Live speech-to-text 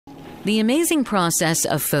The amazing process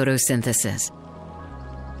of photosynthesis.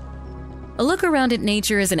 A look around at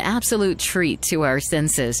nature is an absolute treat to our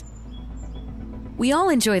senses. We all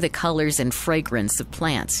enjoy the colors and fragrance of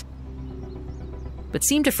plants, but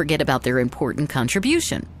seem to forget about their important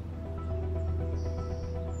contribution.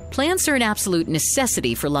 Plants are an absolute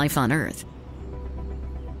necessity for life on Earth.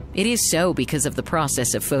 It is so because of the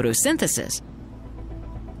process of photosynthesis.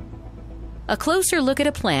 A closer look at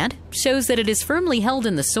a plant shows that it is firmly held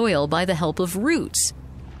in the soil by the help of roots.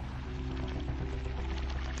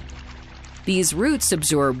 These roots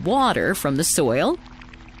absorb water from the soil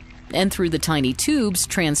and through the tiny tubes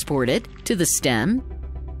transport it to the stem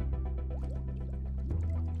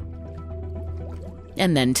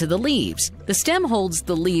and then to the leaves. The stem holds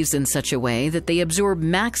the leaves in such a way that they absorb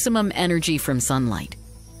maximum energy from sunlight.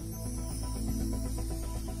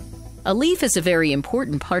 A leaf is a very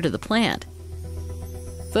important part of the plant.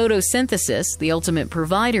 Photosynthesis, the ultimate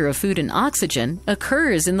provider of food and oxygen,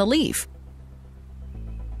 occurs in the leaf.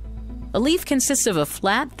 A leaf consists of a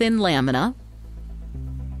flat, thin lamina,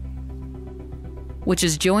 which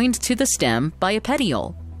is joined to the stem by a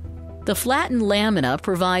petiole. The flattened lamina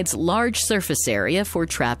provides large surface area for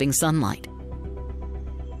trapping sunlight.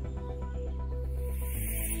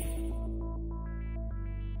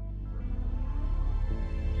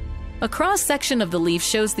 A cross-section of the leaf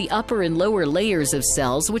shows the upper and lower layers of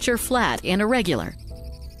cells, which are flat and irregular.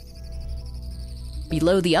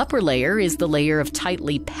 Below the upper layer is the layer of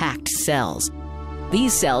tightly packed cells.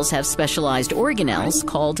 These cells have specialized organelles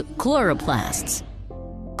called chloroplasts.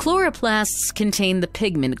 Chloroplasts contain the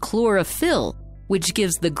pigment chlorophyll, which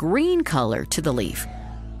gives the green color to the leaf.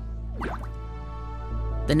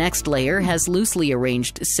 The next layer has loosely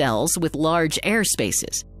arranged cells with large air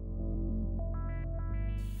spaces.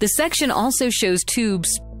 The section also shows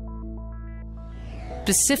tubes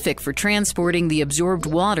specific for transporting the absorbed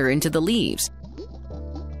water into the leaves.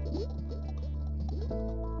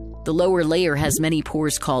 The lower layer has many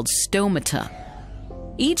pores called stomata.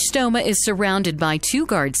 Each stoma is surrounded by two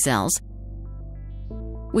guard cells,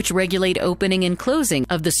 which regulate opening and closing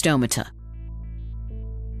of the stomata.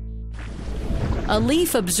 A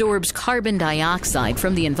leaf absorbs carbon dioxide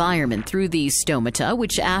from the environment through these stomata,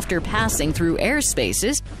 which, after passing through air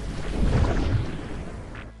spaces,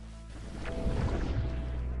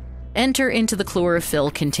 enter into the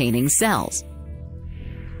chlorophyll-containing cells.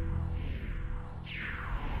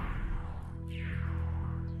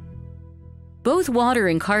 Both water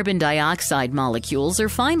and carbon dioxide molecules are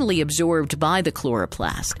finally absorbed by the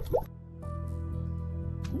chloroplast.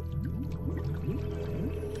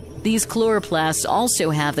 These chloroplasts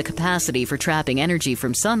also have the capacity for trapping energy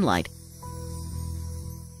from sunlight,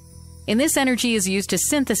 and this energy is used to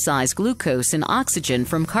synthesize glucose and oxygen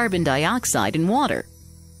from carbon dioxide and water.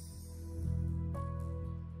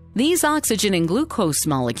 These oxygen and glucose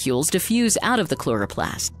molecules diffuse out of the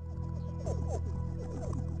chloroplast.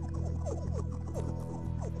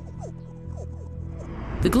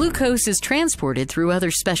 The glucose is transported through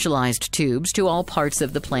other specialized tubes to all parts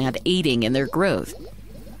of the plant, aiding in their growth.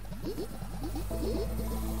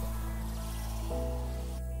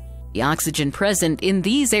 The oxygen present in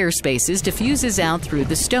these air spaces diffuses out through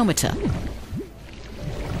the stomata.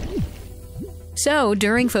 So,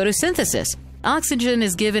 during photosynthesis, oxygen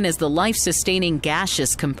is given as the life-sustaining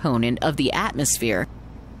gaseous component of the atmosphere,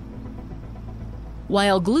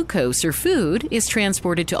 while glucose or food is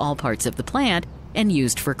transported to all parts of the plant and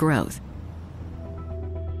used for growth.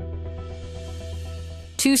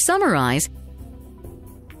 To summarize,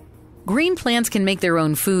 green plants can make their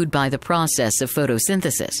own food by the process of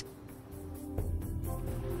photosynthesis.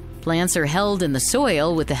 Plants are held in the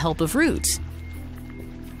soil with the help of roots.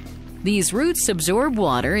 These roots absorb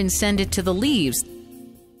water and send it to the leaves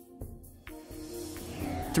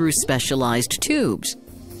through specialized tubes.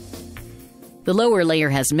 The lower layer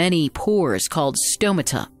has many pores called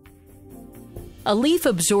stomata. A leaf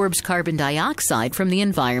absorbs carbon dioxide from the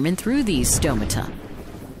environment through these stomata.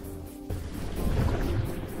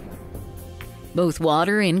 Both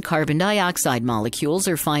water and carbon dioxide molecules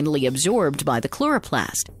are finally absorbed by the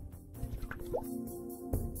chloroplast.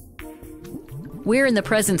 Where in the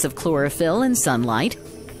presence of chlorophyll and sunlight,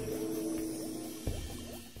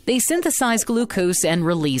 they synthesize glucose and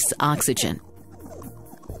release oxygen.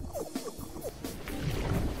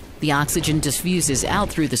 The oxygen diffuses out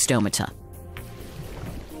through the stomata.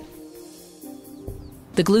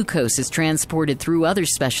 The glucose is transported through other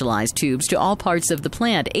specialized tubes to all parts of the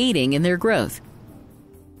plant, aiding in their growth.